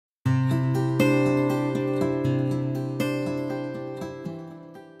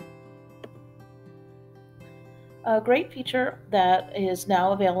a great feature that is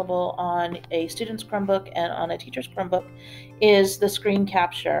now available on a student's Chromebook and on a teacher's Chromebook is the screen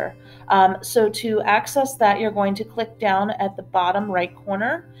capture. So to access that, you're going to click down at the bottom right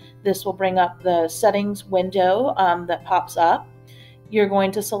corner. This will bring up the settings window that pops up. You're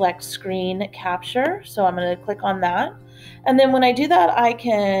going to select screen capture. So I'm going to click on that. And then when I do that, I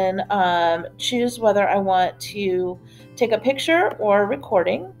can choose whether I want to take a picture or a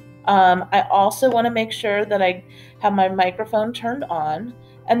recording. I also want to make sure that I have my microphone turned on.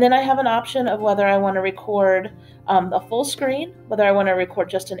 And then I have an option of whether I want to record a full screen, whether I want to record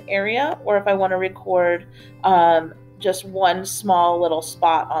just an area, or if I want to record just one small little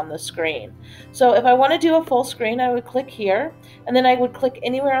spot on the screen. So if I want to do a full screen, I would click here, and then I would click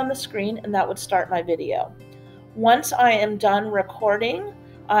anywhere on the screen, and that would start my video. Once I am done recording,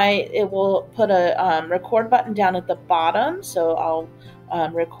 it will put a record button down at the bottom, so I'll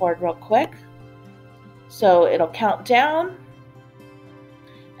record real quick. So it'll count down,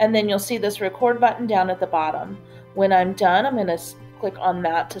 and then you'll see this record button down at the bottom. When I'm done, I'm going to click on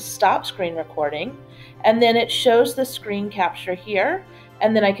that to stop screen recording, and then it shows the screen capture here,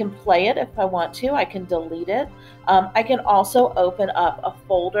 and then I can play it if I want to. I can delete it. I can also open up a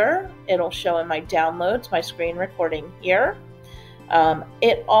folder. It'll show in my downloads my screen recording here.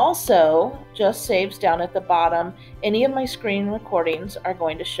 It also just saves down at the bottom. Any of my screen recordings are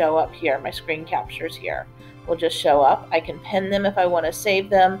going to show up here. My screen captures here will just show up. I can pin them if I want to save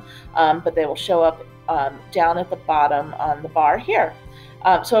them, but they will show up down at the bottom on the bar here.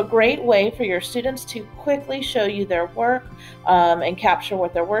 So a great way for your students to quickly show you their work and capture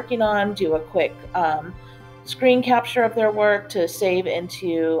what they're working on, do a quick screen capture of their work to save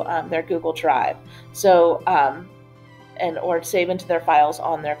into their Google Drive. So or save into their files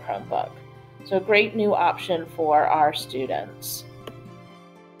on their Chromebook. So a great new option for our students.